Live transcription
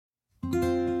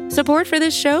Support for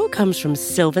this show comes from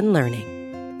Sylvan Learning.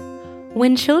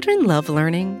 When children love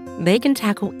learning, they can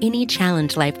tackle any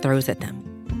challenge life throws at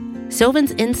them.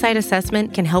 Sylvan's Insight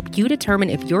Assessment can help you determine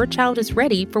if your child is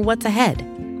ready for what's ahead.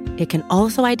 It can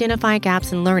also identify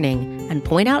gaps in learning and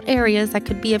point out areas that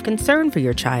could be of concern for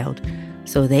your child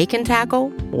so they can tackle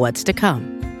what's to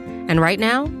come. And right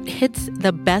now, it's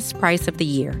the best price of the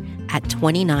year at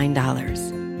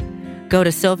 $29. Go to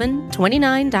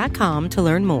sylvan29.com to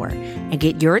learn more and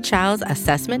get your child's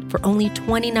assessment for only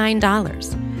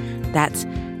 $29. That's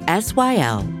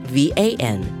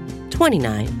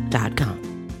SYLVAN29.com.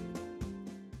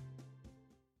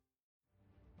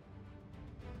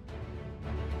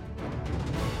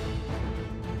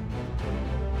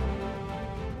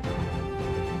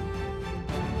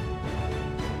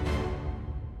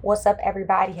 What's up,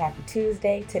 everybody? Happy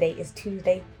Tuesday. Today is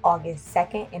Tuesday, August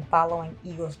 2nd, and following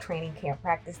Eagles training camp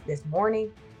practice this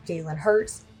morning, Jalen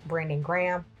Hurts, Brandon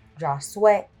Graham, Josh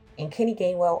Sweat, and Kenny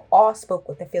Gainwell all spoke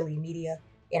with the Philly media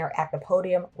and are at the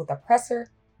podium with a presser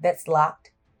that's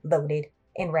locked, loaded,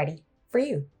 and ready for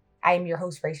you. I am your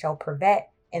host, Rachel Prevet,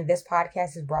 and this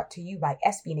podcast is brought to you by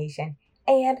SB Nation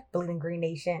and Bleeding Green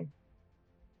Nation.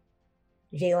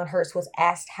 Jalen Hurts was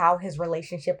asked how his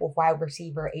relationship with wide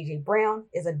receiver A.J. Brown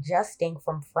is adjusting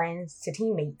from friends to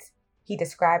teammates. He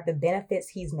described the benefits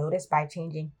he's noticed by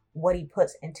changing what he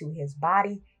puts into his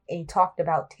body, and he talked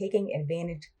about taking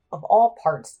advantage of all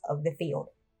parts of the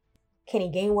field.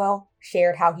 Kenny Gainwell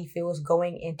shared how he feels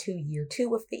going into year 2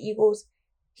 with the Eagles.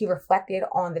 He reflected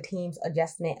on the team's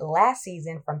adjustment last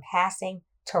season from passing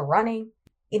to running,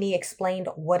 and he explained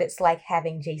what it's like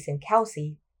having Jason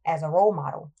Kelce as a role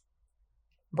model.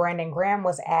 Brandon Graham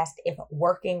was asked if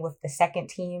working with the second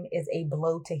team is a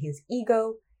blow to his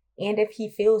ego and if he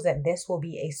feels that this will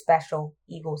be a special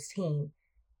Eagles team.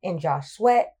 And Josh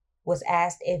Sweat was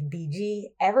asked if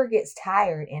BG ever gets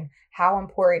tired and how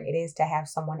important it is to have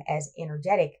someone as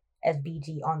energetic as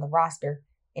BG on the roster.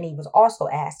 And he was also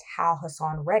asked how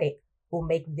Hassan Reddick will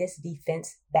make this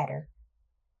defense better.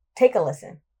 Take a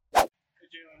listen.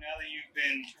 Jalen, now that you've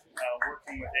been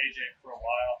working with AJ for a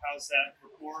while, how's that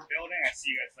rapport building? I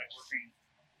see you guys working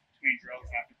between drills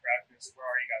and after practice. Where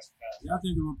are you guys with that? Yeah, I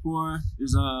think the rapport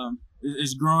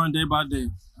is growing day by day.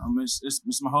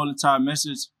 It's my whole entire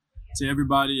message to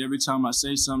everybody. Every time I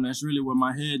say something, that's really where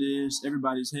my head is.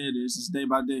 Everybody's head is. It's day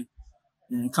by day,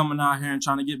 and coming out here and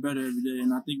trying to get better every day.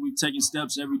 And I think we're taking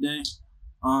steps every day,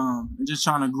 and just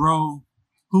trying to grow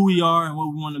who we are and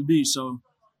what we want to be. So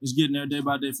it's getting there day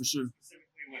by day for sure.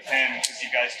 With him, because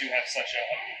you guys do have such a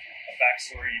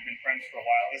backstory, you've been friends for a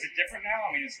while. Is it different now?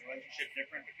 I mean, is the relationship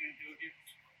different between the two of you?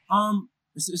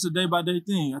 It's a day by day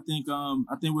thing. I think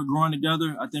we're growing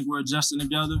together. I think we're adjusting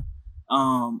together.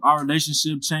 Our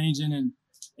relationship changing and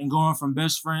going from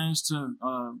best friends to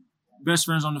best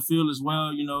friends on the field as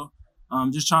well. You know,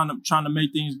 just trying to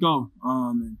make things go.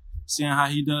 And seeing how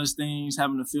he does things,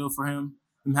 having a feel for him,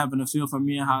 and having a feel for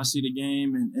me and how I see the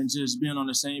game, and just being on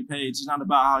the same page. It's not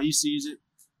about how he sees it.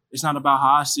 It's not about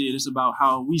how I see it. It's about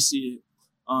how we see it.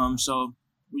 So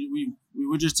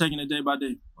we're just taking it day by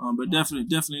day. But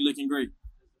definitely looking great.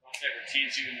 Ever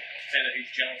tease you and say that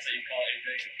he's jealous that you call AJ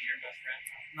your best friend?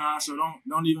 Nah, so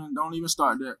don't even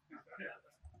start that.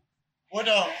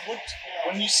 What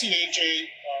when you see AJ,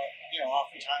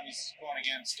 oftentimes he's going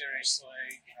against Darius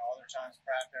Slay, other times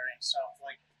Bradbury and stuff.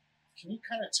 Can you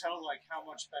kind of tell how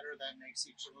much better that makes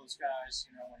each of those guys?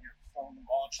 When you're throwing the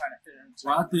ball, trying to fit it into.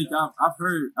 Well, I think I've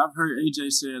heard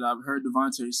AJ say it. I've heard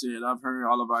Devontae say it. I've heard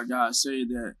all of our guys say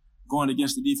that going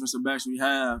against the defensive backs we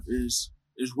have is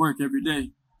work every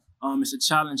day. It's a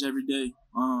challenge every day.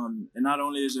 And not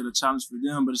only is it a challenge for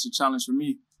them, but it's a challenge for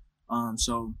me.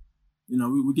 So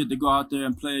we get to go out there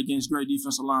and play against great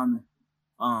defensive linemen.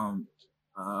 A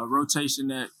rotation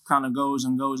that kind of goes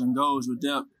and goes and goes with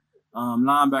depth.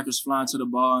 Linebackers flying to the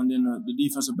ball, and then the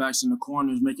defensive backs in the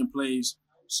corners making plays.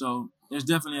 So it's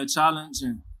definitely a challenge,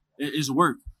 and it's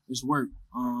work. It's work.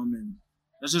 And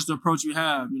that's just the approach we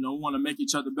have. We want to make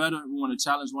each other better. We want to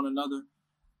challenge one another.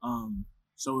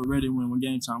 So we're ready when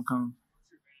game time comes.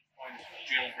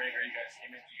 Jalen Rager, you guys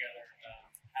came in together.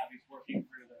 How he's working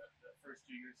through the first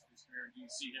 2 years of his career. Do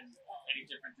you see him any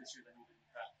different this year than he did in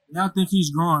the past? Yeah, I think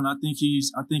he's growing. I think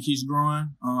he's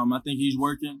growing. I think he's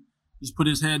working. He's put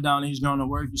his head down and he's going to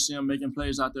work. You see him making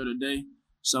plays out there today.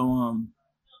 So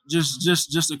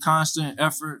just a constant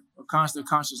effort, a constant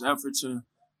conscious effort to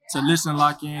listen,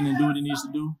 lock in, and do what he needs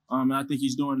to do. And I think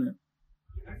he's doing that.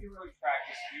 How do you really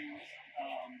practice? Do you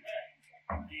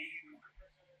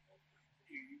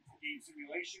game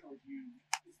simulation, or do you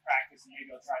just practice and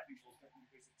maybe I'll try things a little different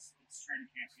because it's training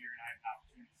camp here and I have an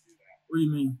opportunity to do that? What do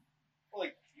you mean? Well,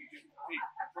 you just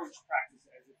approach approach practice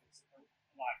as if it's a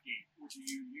live game, or do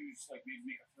you use like maybe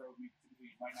make a throw, maybe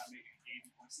typically you might not make it a game,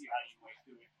 you want to see how you might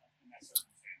do it in that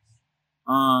circumstance?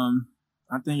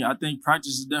 I think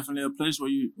practice is definitely a place where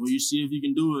you see if you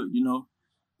can do it. You know,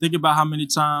 think about how many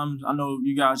times, I know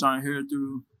you guys aren't here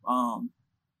through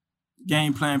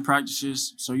game plan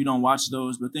practices, so you don't watch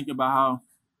those, but think about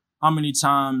how many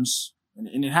times,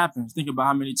 and it happens, think about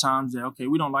how many times that, okay,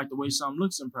 we don't like the way something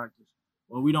looks in practice,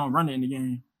 or we don't run it in the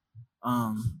game.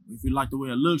 If we like the way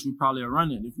it looks, we probably will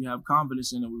run it. If we have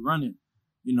confidence in it, we run it.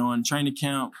 You know, in training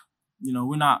camp, you know,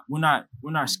 we're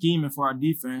not scheming for our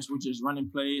defense. We're just running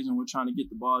plays, and we're trying to get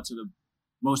the ball to the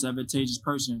most advantageous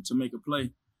person to make a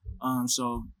play.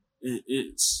 So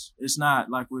it's not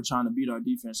like we're trying to beat our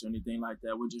defense or anything like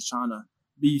that. We're just trying to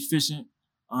be efficient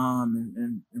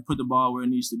and put the ball where it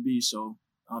needs to be. So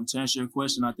to answer your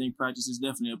question, I think practice is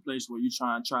definitely a place where you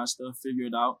try stuff, figure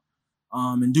it out,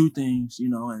 and do things, you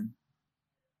know, and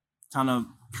kind of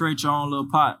create your own little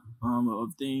pot of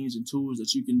things and tools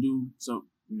that you can do. So,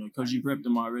 you know, because you've repped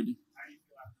them already. How do you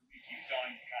feel after the week you've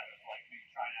done kind of like maybe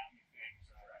trying out new things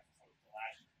or as opposed to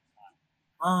last year's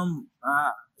time?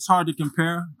 It's hard to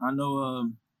compare. I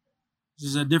know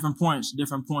just at different points.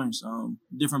 Different points.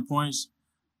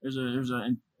 There's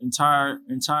an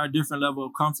entire different level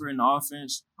of comfort in the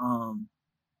offense.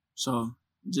 So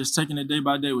just taking it day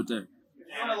by day with that.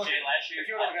 If you were to look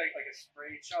at like a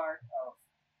spray chart of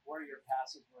where your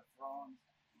passes were thrown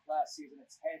last season,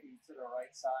 it's heavy to the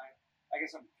right side. I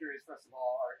guess I'm curious, first of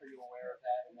all, are you aware of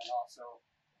that? And then also,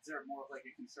 is there more of like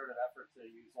a concerted effort to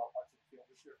use all parts of the field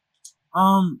this year?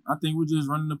 I think we're just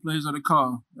running the plays of the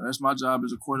call. That's my job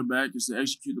as a quarterback, is to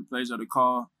execute the plays of the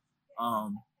call.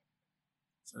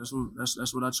 So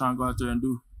that's what I try and go out there and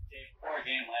do. Dave, before a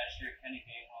game last year, Kenny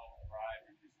Gainwell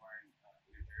arrived and he was wearing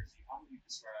your jersey. How would you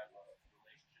describe the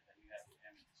relationship that you have with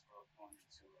him and his growth going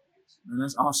into year 2? Man,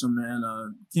 that's awesome, man.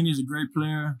 Kenny's a great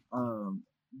player.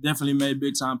 Definitely made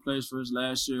big time plays for us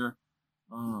last year.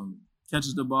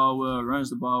 Catches the ball well, runs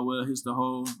the ball well, hits the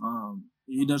hole.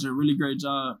 He does a really great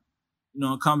job. You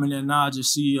know, coming in now, I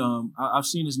just see I've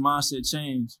seen his mindset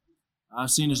change.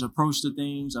 I've seen his approach to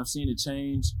things. I've seen it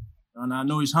change, and I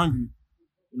know he's hungry.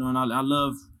 You know, and I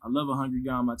love a hungry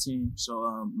guy on my team. So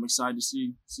I'm excited to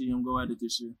see him go at it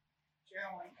this year.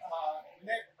 Jalen,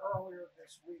 Nick earlier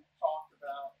this week talked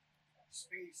about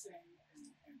spacing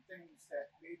and things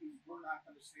that maybe we're not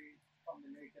going to see from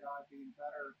the naked eye being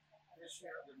better this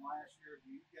year than last year.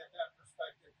 Do you get that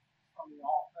perspective from the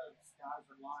offense? Guys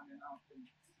are lining up and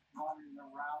running their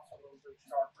routes a little bit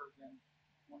sharper than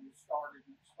when you started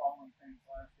installing things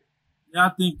last year.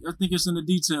 Yeah, I think it's in the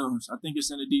details. You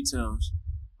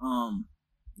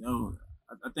know,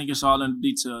 I think it's all in the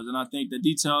details, and I think the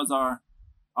details are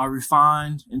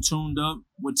refined and tuned up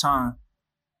with time.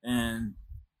 And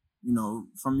you know,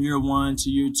 from year 1 to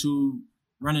year 2,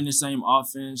 running the same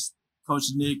offense, Coach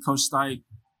Nick, Coach Stike,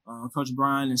 Coach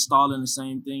Brian installing the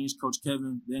same things, Coach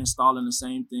Kevin, they're installing the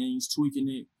same things, tweaking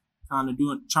it, trying to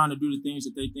do the things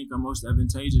that they think are most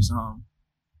advantageous.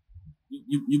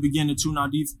 You begin to tune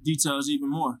out details even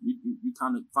more. You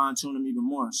kind of fine tune them even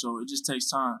more. So it just takes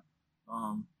time,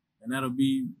 and that'll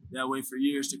be that way for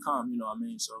years to come. You know what I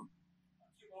mean? So.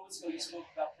 A few moments ago, you spoke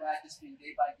about practice being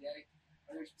day by day.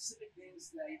 Are there specific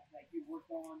things that you work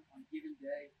on a given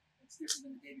day that's different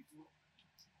than the day before?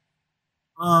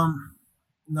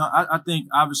 No, I think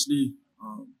obviously,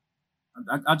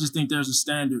 I just think there's a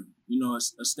standard. You know,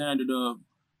 a standard of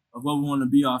what we want to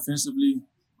be offensively,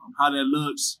 how that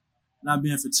looks, not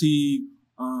being fatigued,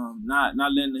 not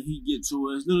letting the heat get to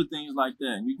us, little things like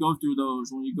that. And you go through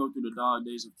those when you go through the dog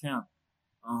days of camp.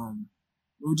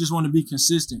 We just want to be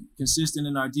consistent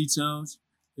in our details,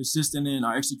 consistent in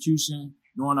our execution,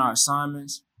 knowing our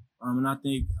assignments. And I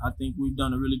think we've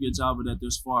done a really good job of that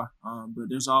this far. But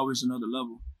there's always another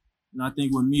level. And I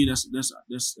think with me,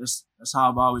 that's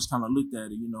how I've always kind of looked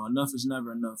at it. You know, enough is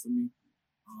never enough for me.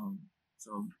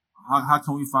 So how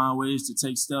can we find ways to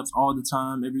take steps all the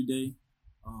time, every day?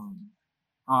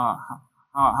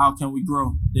 How can we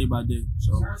grow day by day?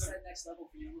 So what's that next level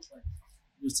for you look like?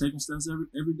 Just taking steps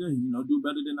every day. You know, do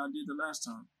better than I did the last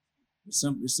time. It's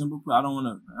simple. I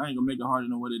ain't gonna make it harder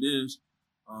than what it is.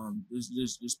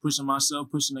 Just pushing myself,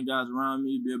 pushing the guys around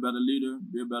me, be a better leader,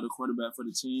 be a better quarterback for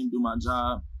the team, do my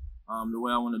job the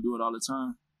way I want to do it all the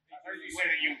time. Are you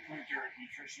saying that you improved your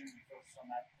nutrition? You focused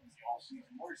on that in the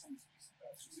offseason. What are some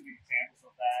specific examples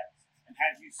of that? And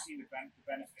have you seen the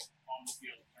benefit on the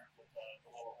field in terms of the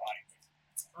lower body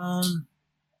weight?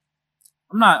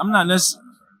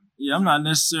 I'm not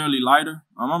necessarily lighter.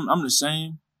 I'm the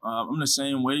same. I'm the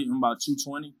same weight. I'm about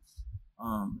 220.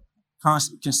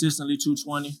 Consistently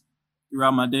 220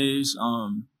 throughout my days.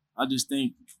 I just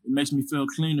think it makes me feel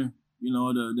cleaner. You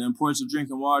know, the importance of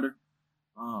drinking water,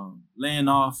 laying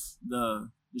off the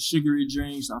sugary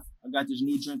drinks. I got this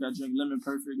new drink. I drink Lemon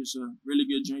Perfect. It's a really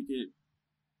good drink.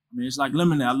 It's like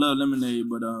lemonade. I love lemonade,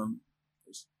 but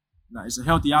it's a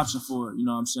healthy option for it. You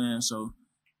know what I'm saying? So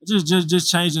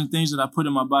just changing things that I put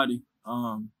in my body.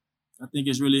 I think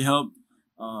it's really helped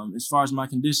as far as my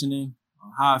conditioning,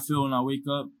 how I feel when I wake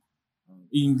up,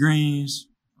 eating greens,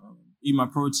 eating my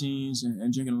proteins,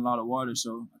 and drinking a lot of water.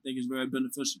 So I think it's very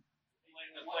beneficial.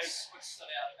 What stood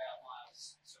out about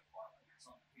Miles so far, whether it's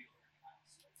on the field or in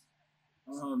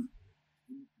the house?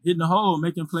 Hitting the hole,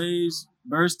 making plays,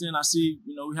 bursting. I see,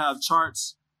 we have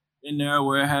charts in there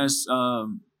where it has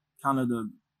kind of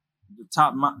the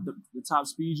top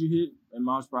speed you hit in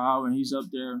miles per hour, and he's up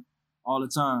there all the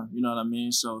time. You know what I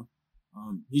mean? So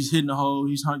he's hitting the hole.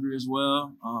 He's hungry as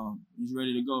well. He's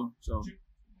ready to go. So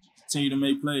continue to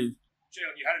make plays.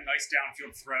 Jalen, you had a nice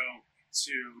downfield throw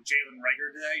to Jalen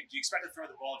Reagor today. Do you expect to throw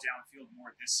the ball downfield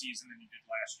more this season than you did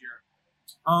last year?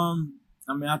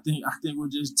 I think we'll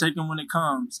just take them when it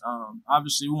comes.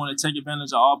 Obviously, we want to take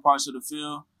advantage of all parts of the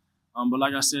field. But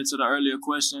like I said to the earlier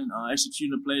question,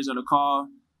 executing the plays of the call,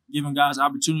 giving guys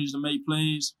opportunities to make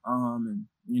plays, and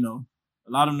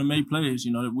allow them to make plays.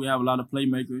 We have a lot of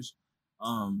playmakers.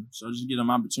 So just give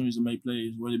them opportunities to make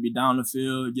plays, whether it be down the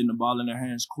field, getting the ball in their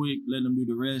hands quick, letting them do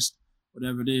the rest,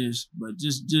 whatever it is. But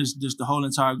just the whole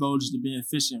entire goal is to be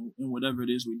efficient in whatever it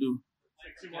is we do.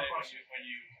 Two more questions. When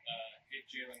you hit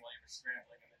Jalen while you were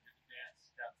scrambling and then did the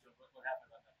dance downfield, what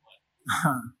happened on that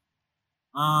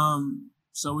play?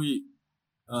 So we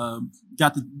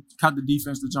got the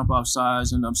defense to jump off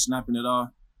sides and I'm snapping it off.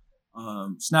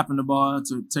 Snapping the ball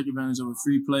to take advantage of a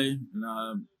free play,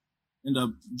 and end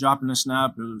up dropping the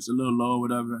snap. It was a little low,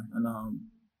 whatever, and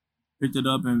picked it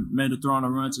up and made a throw on a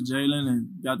run to Jalen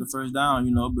and got the first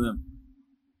down. But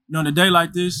on a day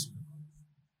like this,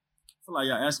 I feel like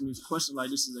y'all asking me a question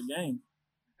like this is a game.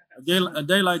 A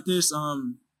day like this,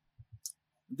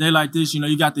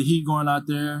 you got the heat going out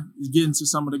there. It's getting to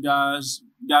some of the guys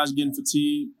getting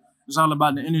fatigued. It's all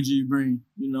about the energy you bring,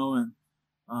 and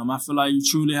I feel like you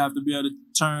truly have to be able to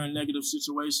turn negative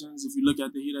situations. If you look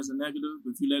at the heat as a negative,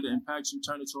 if you let it impact you,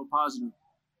 turn it to a positive.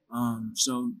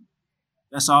 So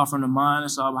that's all from the mind.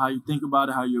 That's all about how you think about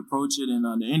it, how you approach it, and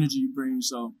the energy you bring.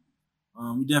 So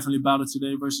we definitely battled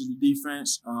today versus the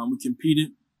defense. We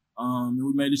competed, and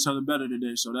we made each other better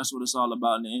today. So that's what it's all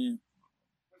about in the end.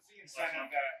 What's the incentive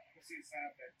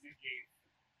that Nick gave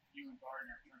you and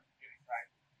Gardner in terms of getting back,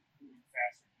 moving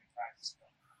faster in practice?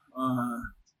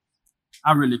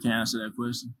 I really can't answer that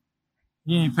question.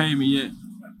 He ain't paid me yet.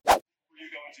 Where you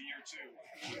go into year two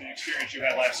with the experience you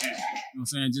had last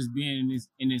season? Just being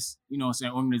in this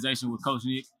organization with Coach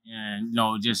Nick and,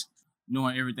 just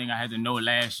knowing everything I had to know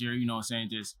last year,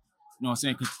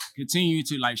 continue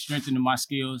to strengthen my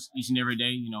skills each and every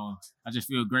day. I just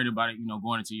feel great about it,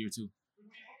 going into year two.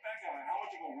 When you look back on it, how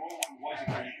much of a role was it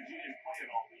for you because you didn't play it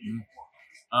all the year before?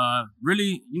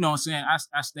 Really,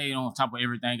 I stayed on top of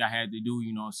everything I had to do,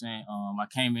 I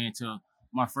came into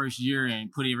my first year and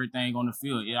put everything on the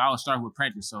field. I always start with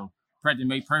practice. So practice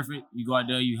make perfect. You go out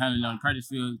there, you handle it on the practice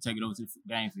field, you take it over to the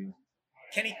game field.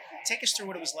 Kenny, take us through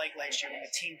what it was like last year when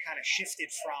the team kind of shifted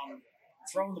from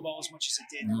throwing the ball as much as it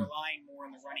did, relying more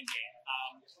on the running game.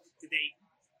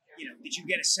 Did you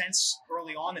get a sense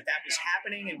early on that was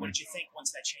happening, and what did you think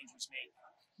once that change was made?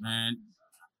 Man,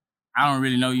 I don't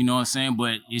really know,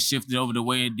 but it shifted over the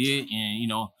way it did.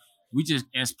 And, we just,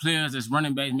 as players, as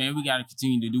running backs, man, we got to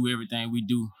continue to do everything we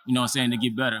do, to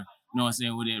get better. With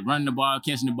it, running the ball,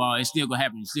 catching the ball, it's still going to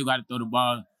happen. You still got to throw the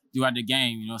ball throughout the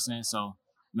game, So,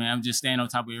 man, I'm just staying on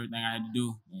top of everything I had to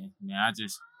do. And, man, I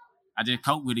just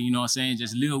cope with it,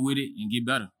 just live with it and get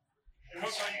better. And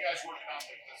what are you guys working on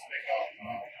with this big help?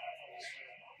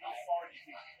 How far do you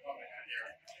think you've come in that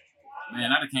area?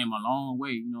 Man, I came a long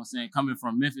way, coming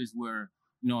from Memphis where,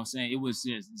 it was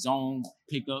just zone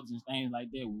pickups and things like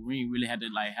that. We really had to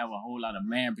have a whole lot of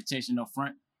man protection up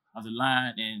front of the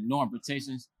line and knowing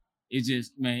protections. It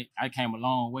just, man, I came a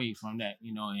long way from that,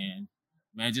 and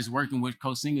man, just working with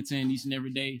Coach Singleton each and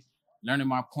every day, learning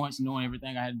my points, knowing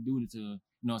everything I had to do to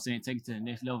take it to the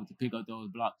next level to pick up those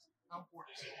blocks. How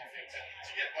important is it, to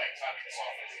get playing time in this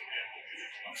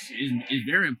offense? It's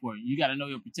very important. You got to know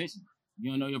your protection. If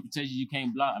you don't know your protection, you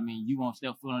can't block. You won't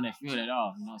step foot on that field at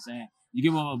all. You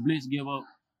give up a blitz, give up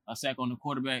a sack on the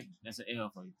quarterback, that's an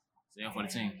L for you. It's an L for the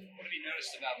team. What have you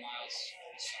noticed about Miles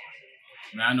this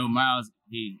summer? Man, I know Miles,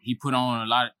 he put on a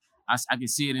lot. I can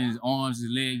see it in his arms,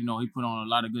 his leg. He put on a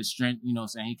lot of good strength.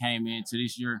 He came into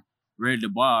this year ready to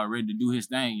ball, ready to do his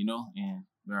thing. And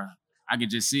I can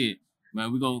just see it.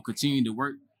 Man, we go continue to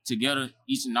work together,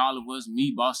 each and all of us,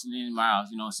 me, Boston, and Miles,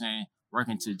 you know what I'm saying,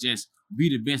 working to just be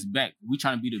the best back. We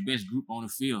trying to be the best group on the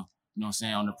field, you know what I'm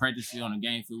saying, on the practice field, on the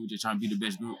game field. We just trying to be the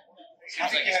best group.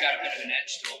 Sounds like he's got a bit of an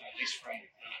edge to him, at least from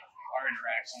our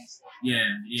interactions.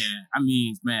 Yeah. I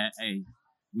mean, man,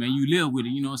 you live with it,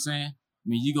 you know what I'm saying? I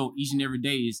mean, you go each and every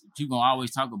day, people gonna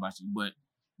always talk about you, but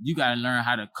you gotta learn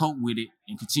how to cope with it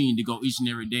and continue to go each and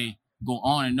every day, go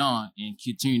on, and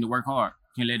continue to work hard.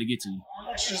 Can't let it get to you. How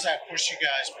much does that push you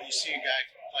guys when you see a guy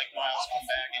like Miles come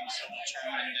back and he's so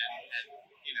determined and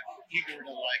eager to do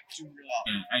real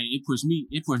well? And, it pushed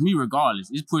me regardless.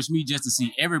 It pushed me just to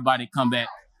see everybody come back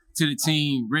to the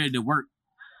team ready to work.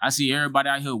 I see everybody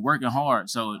out here working hard,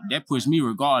 so that pushed me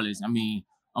regardless. I mean,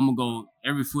 I'm gonna go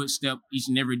every footstep each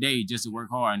and every day just to work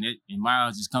hard, and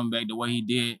Miles just coming back the way he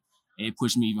did, it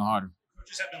pushed me even harder.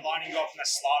 Coaches have been lining you up in the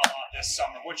slot a lot this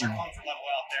summer. What's your comfort level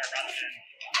out there rather than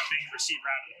being a receiver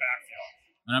out of the backfield?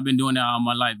 And I've been doing that all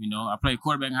my life, you know. I played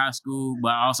quarterback in high school, but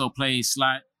I also played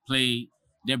slot, played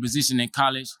that position in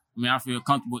college. I mean, I feel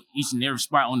comfortable each and every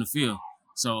spot on the field.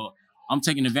 So I'm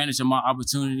taking advantage of my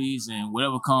opportunities, and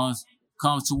whatever comes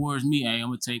towards me, I'm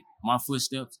going to take my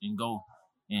footsteps and go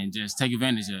and just take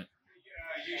advantage of it.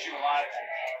 Use you a lot,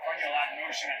 run you a lot of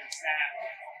motion at the snap.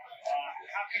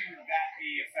 How can that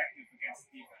be effective against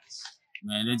the defense?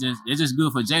 Man, it's just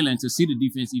good for Jalen to see the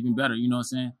defense even better, you know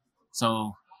what I'm saying?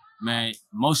 So, man,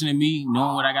 motioning me,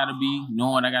 knowing what I got to be,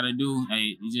 knowing what I got to do,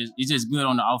 it's just good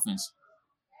on the offense.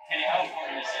 Kenny, how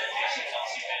important is it Jason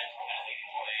Kelsey been kind of leading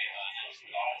the way not just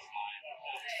with the offensive line,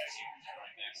 but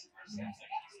running backs and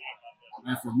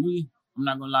Man, for me, I'm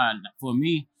not gonna lie. For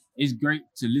me, it's great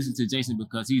to listen to Jason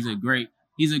because he's a great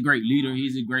leader.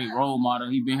 He's a great role model.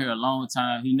 He's been here a long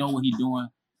time. He know what he's doing.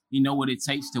 He know what it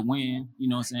takes to win. You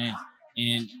know what I'm saying?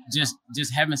 And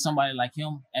just having somebody like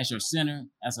him as your center,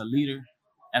 as a leader,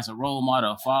 as a role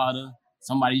model, a father,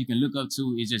 somebody you can look up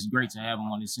to, it's just great to have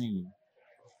him on this team.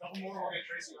 What do you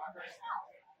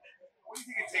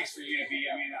think it takes for you to be,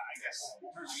 I guess, in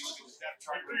terms of you look at the depth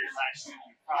chart for your last year,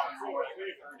 you probably more like a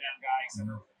third down guy,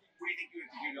 etc. What do you think you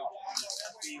have to do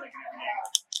to be like an everyday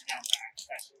down back?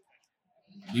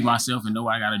 Be myself and know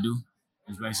what I got to do.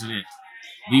 That's basically it.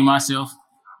 Be myself,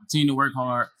 continue to work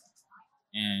hard,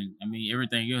 and,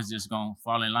 everything else just going to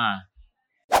fall in line.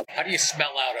 How do you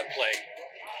smell out a play?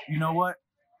 You know what?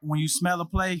 When you smell a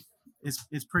play,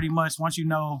 it's pretty much once you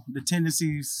know the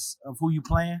tendencies of who you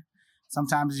playing.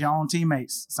 Sometimes it's your own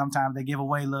teammates. Sometimes they give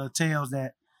away little tales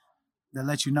that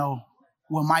let you know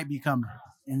what might be coming,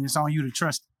 and it's on you to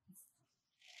trust.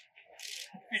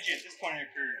 PG, at this point in your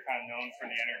career, you're kind of known for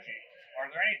the energy. Are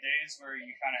there any days where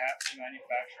you kind of have to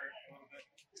manufacture it a little bit?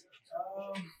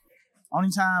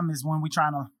 Only time is when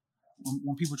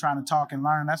when people trying to talk and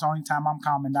learn. That's the only time I'm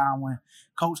calming down when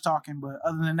coach talking. But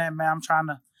other than that, man, I'm trying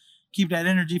to keep that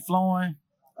energy flowing.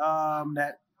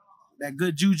 That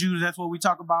good juju, that's what we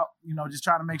talk about. Just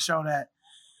trying to make sure that,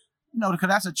 because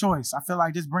that's a choice. I feel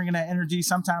like just bringing that energy,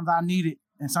 sometimes I need it,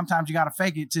 and sometimes you got to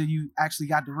fake it till you actually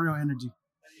got the real energy.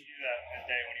 How do you do that a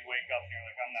day when you wake up and you're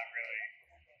like, I'm not really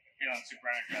feeling super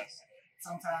energized?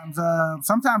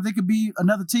 Sometimes it could be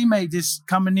another teammate just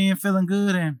coming in feeling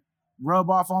good and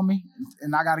rub off on me,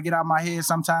 and I got to get out of my head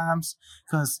sometimes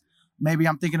because maybe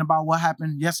I'm thinking about what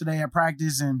happened yesterday at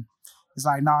practice, and it's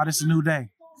like, nah, this is a new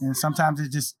day. And sometimes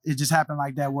it just happened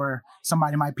like that where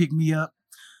somebody might pick me up,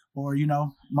 or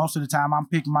most of the time I'm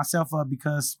picking myself up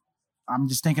because I'm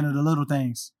just thinking of the little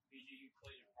things. You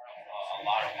played in front of a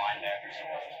lot of linebackers and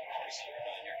receivers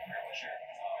in your career. What's your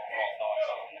overall thoughts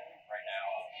on right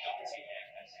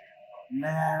now?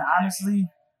 Man, honestly,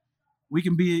 we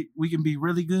can be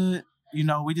really good.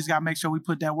 We just gotta make sure we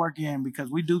put that work in because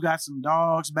we do got some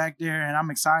dogs back there, and I'm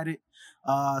excited.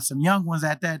 Some young ones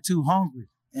at that too, hungry.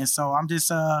 And so I'm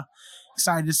just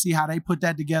excited to see how they put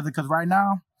that together because right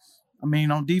now,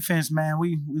 on defense, man,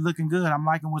 we looking good. I'm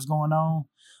liking what's going on.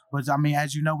 But,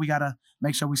 as you know, we got to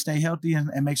make sure we stay healthy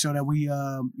and make sure that we,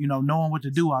 knowing what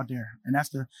to do out there. And that's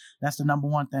the number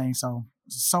one thing.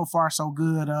 So far, so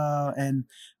good. And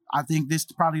I think this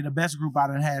is probably the best group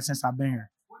I've had since I've been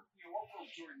here. What will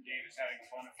Jordan Davis having a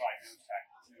bona fide impact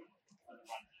for the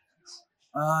run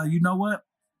defense? You know what?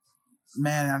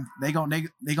 Man, they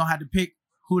gonna have to pick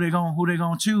who they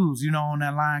gonna choose, on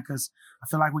that line, because I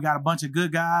feel like we got a bunch of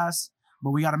good guys,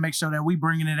 but we got to make sure that we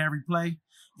bringing it every play.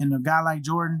 And a guy like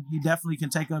Jordan, he definitely can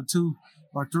take up 2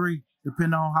 or 3,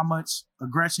 depending on how much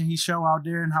aggression he show out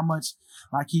there and how much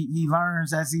he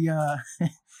learns as he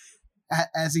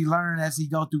as he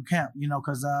go through camp.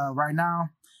 Because right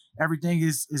now everything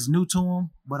is new to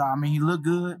him, but he look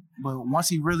good. But once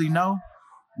he really know,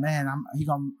 man, he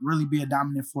gonna really be a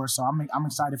dominant force. So I'm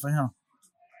excited for him.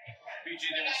 PG,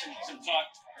 there was some talk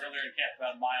earlier in camp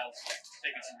about Miles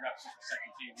taking some reps with the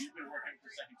second team. You've been working with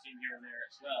the second team here and there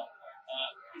as well.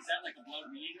 Is that like a blow to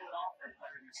the ego at all for a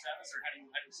player of your status, or how do you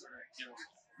sort of deal with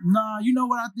it? Nah, you know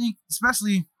what I think,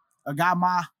 especially a guy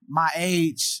my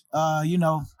age, I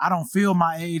don't feel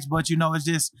my age, but it's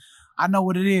just I know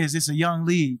what it is. It's a young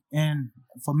league. And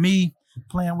for me,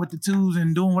 playing with the twos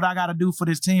and doing what I gotta do for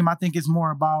this team, I think it's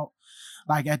more about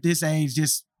like at this age,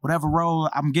 just whatever role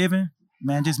I'm given,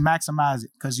 man, just maximize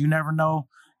it. Cause you never know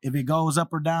if it goes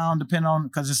up or down, depending on,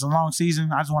 because it's a long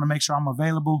season. I just want to make sure I'm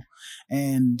available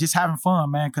and just having fun,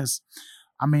 man. Because,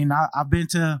 I've been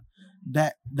to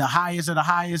the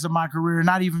highest of my career.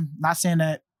 Not saying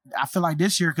that I feel like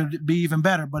this year could be even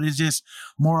better, but it's just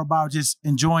more about just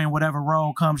enjoying whatever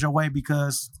role comes your way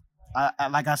because,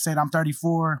 like I said, I'm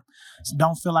 34.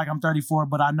 Don't feel like I'm 34,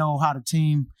 but I know how the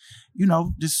team,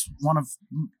 just want to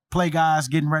play guys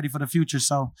getting ready for the future.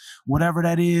 So whatever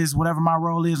that is, whatever my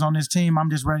role is on this team, I'm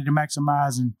just ready to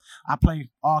maximize. And I play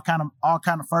all kind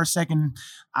of first, second.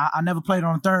 I never played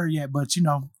on third yet, but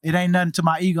it ain't nothing to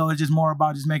my ego. It's just more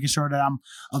about just making sure that I'm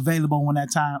available when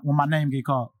my name get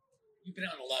called. You've been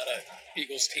on a lot of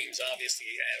Eagles teams, obviously.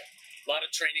 You have a lot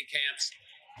of training camps.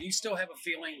 Do you still have a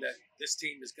feeling that this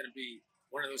team is going to be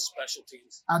one of those special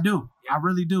teams? I do. Yeah. I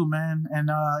really do, man. And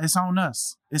it's on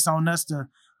us. It's on us to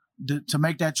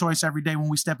make that choice every day when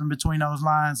we step in between those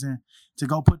lines and to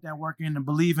go put that work in and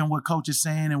believe in what coach is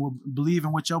saying and believe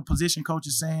in what your position coach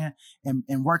is saying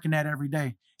and working that every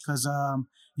day. Because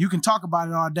you can talk about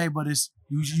it all day, but it's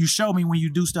you show me when you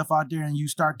do stuff out there and you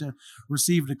start to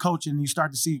receive the coaching, you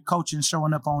start to see coaching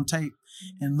showing up on tape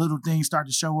and little things start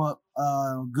to show up,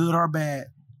 good or bad.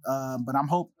 But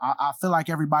I feel like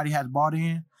everybody has bought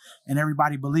in and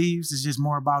everybody believes. It's just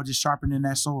more about just sharpening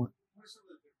that sword. What's some of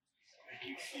the that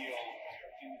you feel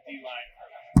in the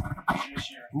D-line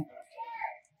this year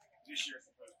as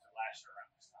opposed to last year around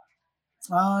this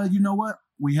time? You know what?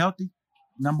 We healthy,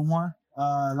 number one.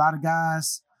 A lot of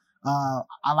guys,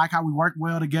 I like how we work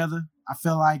well together. I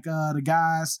feel like the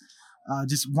guys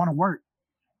just want to work.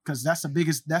 Because that's a big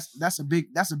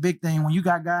thing. When you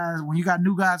got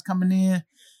new guys coming in,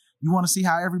 you want to see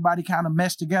how everybody kind of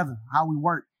mesh together, how we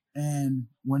work. And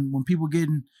when people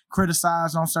getting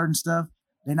criticized on certain stuff,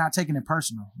 they're not taking it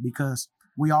personal because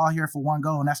we all here for one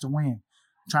goal, and that's to win.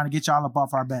 I'm trying to get y'all up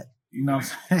off our back. You know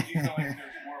what I'm saying? Do you feel like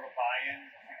there's more of a buy-in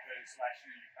because last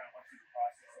year you kind of went through the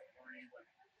process of learning what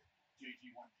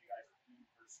JG wanted you guys to do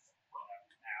versus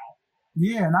now?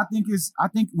 Yeah, and I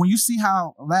think when you see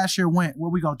how last year went,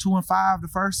 we go 2-5 the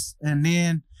first, and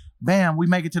then bam, we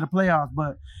make it to the playoffs.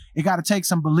 But it got to take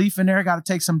some belief in there. It got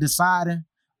to take some deciding.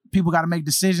 People got to make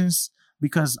decisions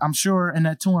because I'm sure in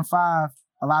that 2-5,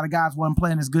 a lot of guys wasn't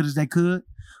playing as good as they could.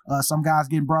 Some guys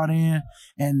getting brought in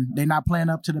and they're not playing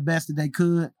up to the best that they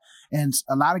could. And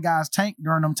a lot of guys tank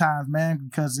during them times, man,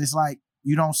 because it's like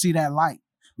you don't see that light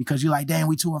because you're like, dang,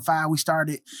 we 2-5. We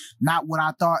started not what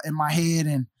I thought in my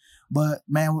head. But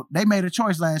man, they made a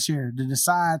choice last year to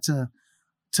decide to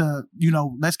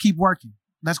let's keep working.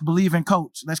 Let's believe in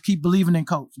coach. Let's keep believing in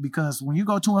coach because when you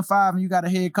go 2-5 and you got a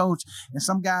head coach and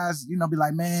some guys, be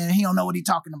like, man, he don't know what he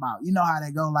talking about. You know how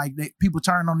they go. Like people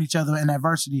turn on each other in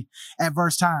adverse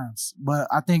times. But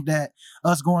I think that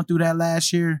us going through that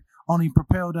last year only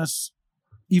propelled us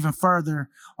even further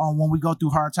on when we go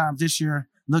through hard times this year.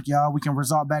 Look, y'all, we can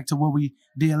resort back to what we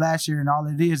did last year, and all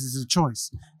it is a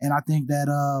choice. And I think that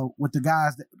with the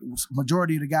guys,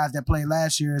 majority of the guys that played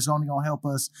last year, it's only going to help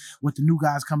us with the new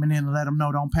guys coming in and let them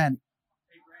know don't panic.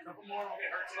 Hey, Brandon, more will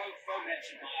get hurt. Bo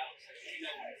mentioned Miles. You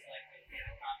know what it's like to be in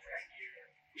a contract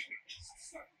year.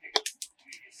 Start to pick up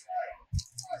things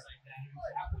like that.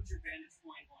 What's your vantage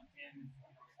point on him?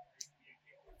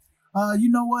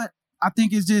 You know what? I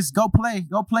think it's just go play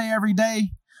every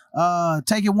day.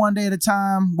 Take it one day at a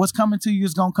time. What's coming to you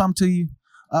is gonna come to you.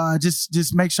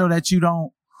 Just make sure that you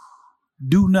don't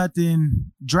do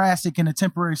nothing drastic in a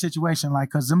temporary situation, like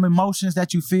because them emotions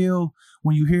that you feel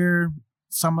when you hear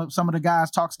some of the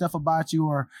guys talk stuff about you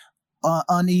or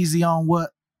uneasy on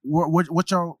what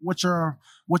your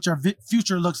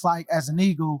future looks like as an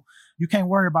Eagle, you can't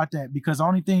worry about that because the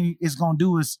only thing it's gonna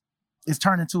do is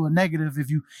turn into a negative if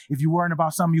you worrying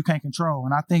about something you can't control.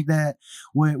 And I think that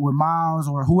with Miles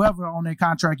or whoever on their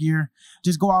contract year,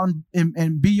 just go out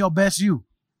and be your best you.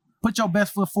 Put your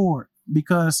best foot forward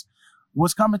because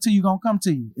what's coming to you gonna come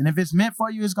to you. And if it's meant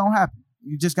for you, it's gonna happen.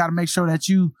 You just gotta make sure that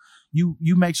you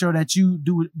make sure that you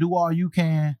do all you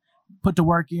can, put the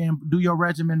work in, do your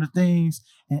regimen of things,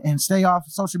 and stay off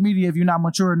social media if you're not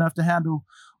mature enough to handle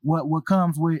what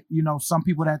comes with, some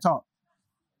people that talk.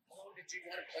 Do you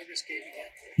want to play this game again?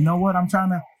 You know what? I'm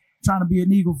trying trying to be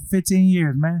an Eagle for 15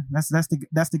 years, man. That's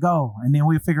the goal, and then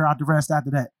we'll figure out the rest after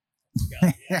that.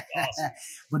 Yeah, awesome.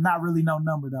 But not really no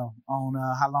number though on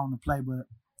how long to play. But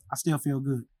I still feel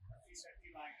good.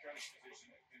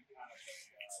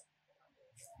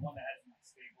 One that hasn't been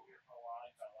stable here for a while.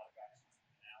 He's got a lot of guys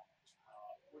now.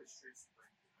 What does Tracy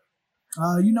bring?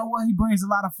 You know what? He brings a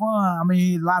lot of fun. I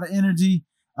mean, a lot of energy.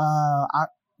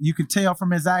 You can tell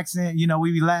from his accent. You know,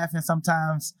 we be laughing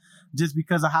sometimes just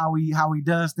because of how he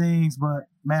does things. But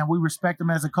man, we respect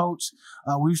him as a coach.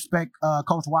 We respect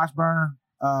Coach Washburn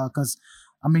because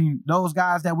I mean those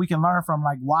guys that we can learn from.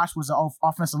 Like Wash was an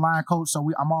offensive line coach, so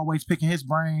I'm always picking his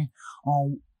brain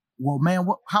on. Well, man,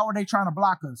 how are they trying to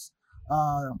block us?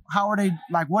 How are they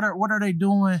like? What are they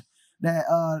doing?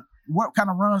 That what kind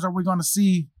of runs are we going to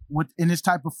see in this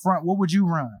type of front? What would you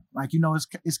run? Like, you know, it's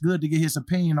good to get his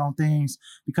opinion on things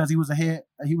because he was an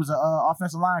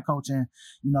offensive line coach, and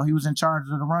you know he was in charge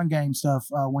of the run game stuff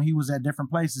when he was at different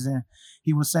places, and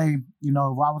he would say, you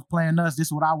know, if I was playing us, this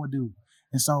is what I would do.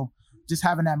 And so just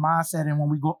having that mindset, and when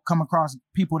we come across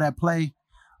people that play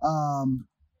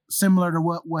similar to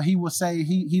what he would say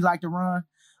he liked to run.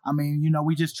 I mean, you know,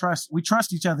 we trust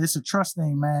each other. It's a trust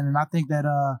thing, man. And I think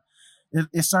that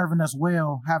it's serving us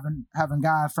well having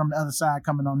guys from the other side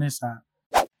coming on this side.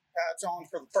 Pads on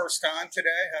for the first time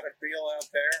today. How'd it feel out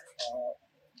there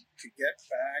to get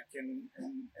back and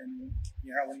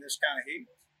you know, in this kind of heat?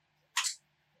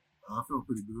 I felt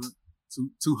pretty good.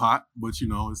 Too hot, but you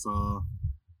know, it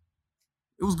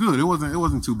was good. It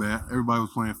wasn't too bad. Everybody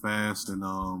was playing fast, and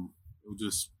it was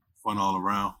just fun all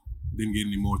around. Didn't get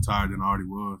any more tired than I already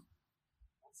was.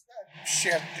 What's that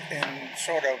shift in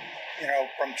sort of, you know,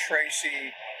 from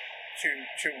Tracy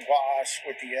to Wash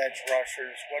with the edge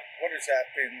rushers? What has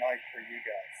that been like for you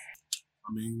guys?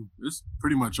 I mean, it's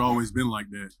pretty much always been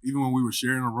like that. Even when we were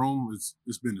sharing a room, it's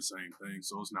been the same thing.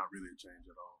 So it's not really a change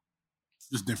at all.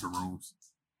 Just different rooms.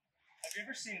 Have you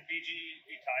ever seen BG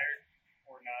be tired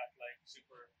or not, like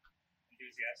super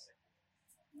enthusiastic?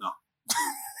 No.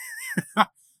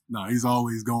 No, he's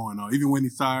always going. Even when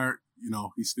he's tired, you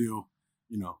know, he still,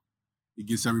 you know, he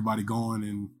gets everybody going.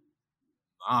 And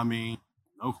I mean,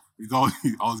 no, he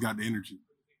always got the energy.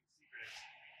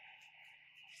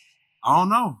 I don't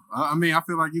know. I mean, I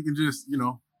feel like you can just, you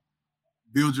know,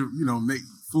 build your, you know,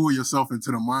 fool yourself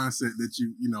into the mindset that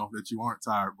that you aren't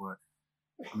tired. But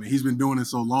I mean, he's been doing it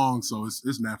so long, so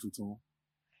it's natural to him.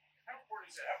 How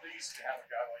important is it? How big is it to have a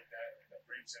guy like that that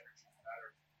brings energy, no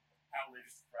matter how late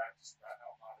it's practice, no matter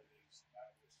how hot it is, no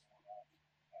matter what's going on?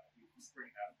 He's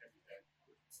bringing that every day.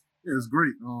 Yeah, it's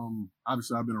great.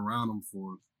 Obviously, I've been around him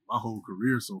for my whole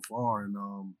career so far, and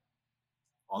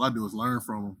all I do is learn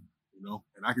from him, you know.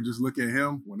 And I can just look at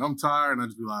him when I'm tired, and I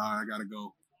just be like, all right, I gotta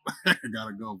go, I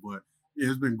gotta go. But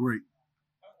yeah, it's been great.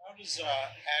 How does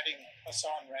adding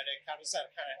Hassan Reddick, how does that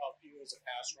kind of help you as a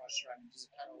pass rusher? I mean, does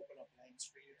it kind of open up lanes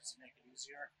for you? Does it make it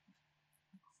easier?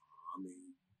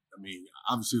 I mean,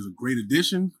 obviously it's a great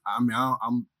addition. I mean,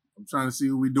 I'm trying to see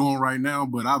what we're doing right now,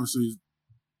 but obviously,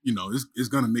 you know, it's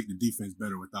going to make the defense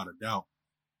better without a doubt.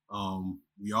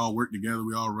 We all work together.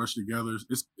 We all rush together.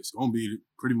 It's going to be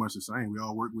pretty much the same. We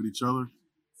all work with each other,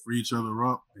 free each other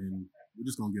up, and we're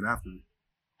just going to get after it.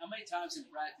 How many times in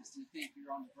practice do you think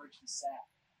you're on the verge of the sack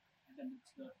and then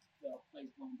the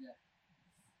play's blown dead?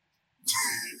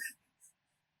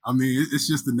 I mean, it's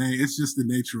just the name. It's just the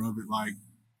nature of it. Like,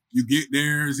 you get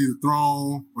there, it's either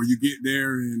thrown, or you get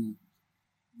there and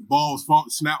the ball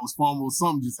snap was fumbled,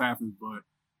 something just happens. But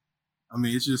I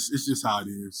mean, it's just how it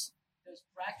is. Does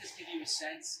practice give you a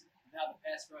sense of how the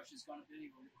pass rush is going to be,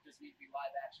 or does it need to be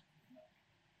live action?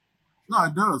 No,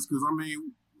 it does, because I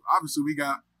mean, obviously we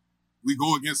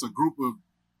go against a group of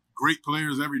great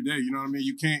players every day. You know what I mean?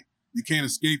 You can't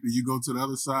escape it. You go to the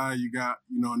other side, you got,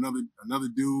 you know, another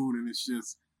dude, and it's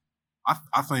just,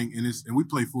 I think, and we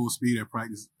play full speed at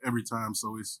practice every time,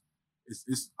 so it's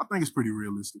I think it's pretty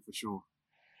realistic for sure.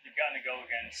 You've gotten to go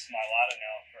against Mailata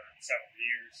now for several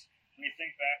years. When you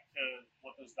think back to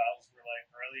what those battles were like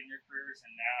early in your careers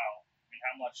and now, I mean,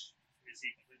 how much is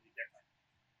he completely different?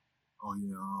 Oh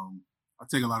yeah, I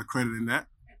take a lot of credit in that,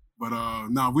 but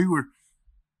no,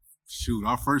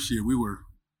 our first year we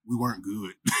weren't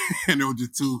good, and it was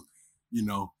just two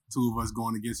of us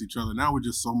going against each other. Now we're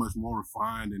just so much more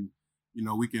refined, and you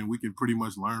know, we can pretty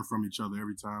much learn from each other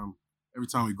every time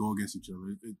we go against each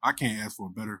other. I can't ask for a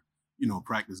better, you know,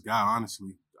 practice guy,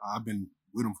 honestly. I've been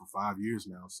with him for 5 years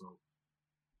now, so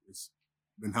it's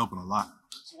been helping a lot.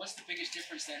 So what's the biggest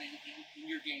difference then in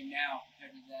your game now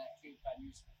compared to that 5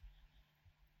 years ago?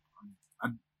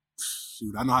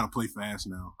 I know how to play fast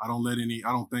now. I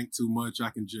don't think too much.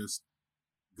 I can just,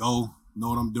 go, know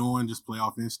what I'm doing, just play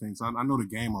off instincts. I know the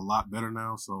game a lot better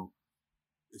now, so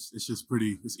it's just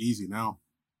it's easy now.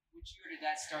 Which year did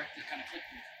that start to kind of click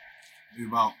for you? Maybe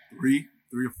about three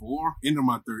or four. End of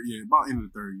my third, about end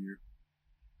of the third year.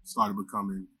 Started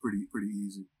becoming pretty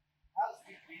easy. How's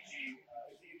BG?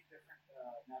 Is he different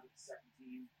now that the second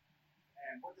team?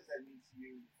 And what does that mean to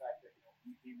you? The fact that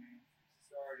he came in as a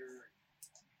starter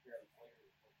and fairly player,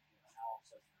 how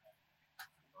upset you're at?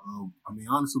 I mean,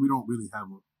 honestly, we don't really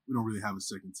have a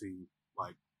second team.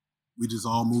 Like, we just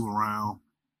all move around.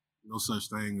 No such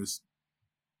thing as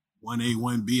 1A,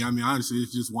 1B. I mean, honestly,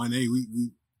 it's just 1A.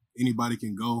 We anybody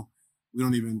can go. We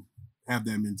don't even have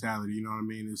that mentality. You know what I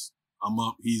mean? It's I'm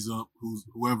up, he's up,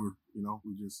 whoever. You know,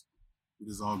 we just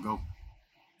all go. What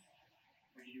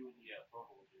do you do with the Pro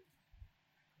Bowl?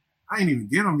 I ain't even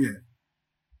get them yet.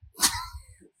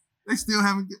 They still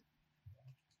haven't get.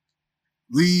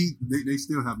 They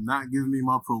still have not given me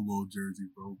my Pro Bowl jersey,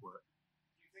 bro. But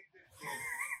you think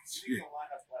they'll line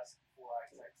up less before I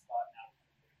type spot now?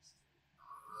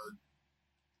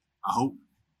 I hope.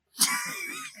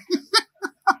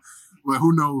 Well,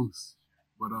 who knows?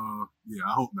 But yeah,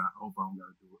 I hope not. I hope I don't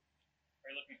gotta do it. Are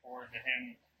you looking forward to him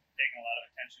taking a lot of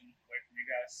attention away from you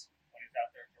guys when he's out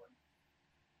there, Jordan?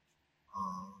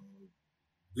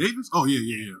 Davis? Oh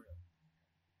yeah.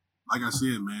 Like I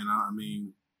said, man. I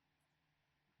mean,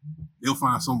 they'll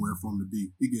find somewhere for him to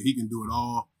be. He can do it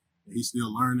all. He's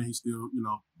still learning. He's still,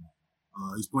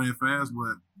 he's playing fast.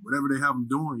 But whatever they have him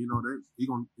doing, he's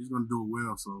gonna do it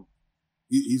well. So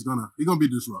he's gonna be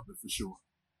disruptive for sure.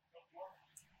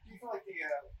 Do you feel like the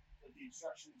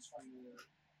instructions from the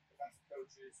defensive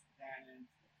coaches, Cannon,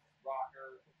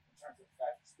 Rocker, in terms of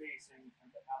spacing, in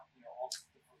terms of how all the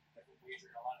different ways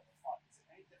you're gonna line up the front, is it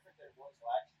any different than it was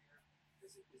last year?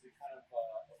 Is it kind of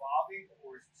evolving,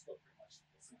 or is it still pretty much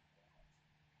the same?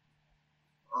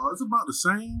 It's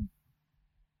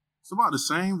about the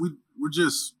same. We're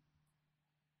just,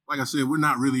 like I said, we're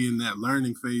not really in that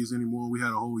learning phase anymore. We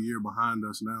had a whole year behind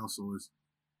us now, so it's,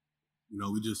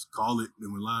 we just call it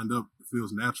and we're lined up. It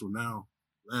feels natural now.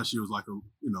 Last year was like a,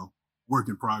 work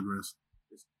in progress.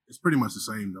 It's pretty much the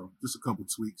same though, just a couple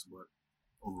tweaks, but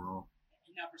overall.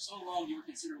 And now, for so long, you were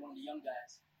considered one of the young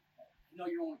guys. I know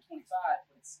you're only 25,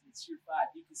 but it's year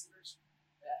 5. Do you consider?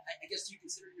 I guess do you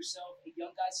consider yourself a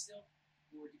young guy still,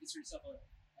 or do you consider yourself a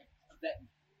veteran?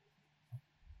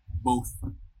 Both.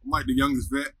 I'm like the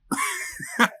youngest vet.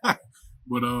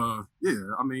 But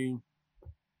yeah, I mean,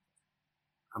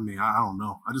 I don't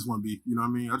know. I just want to be,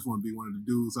 I just want to be one of the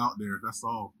dudes out there. That's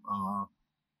all.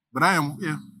 But I'm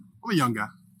a young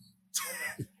guy.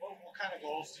 What kind of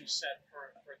goals do you set for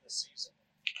this season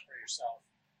for yourself?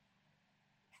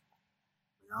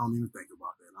 I don't even think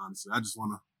about that, honestly. I just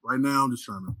want to, right now, I'm just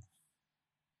trying to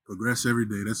progress every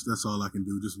day. That's all I can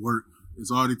do. Just work.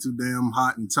 It's already too damn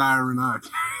hot and tiring. I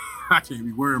can't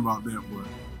be worrying about that, but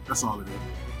that's all it is.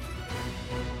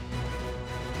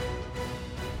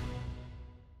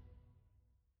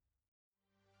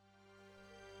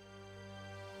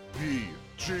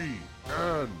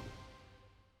 PGN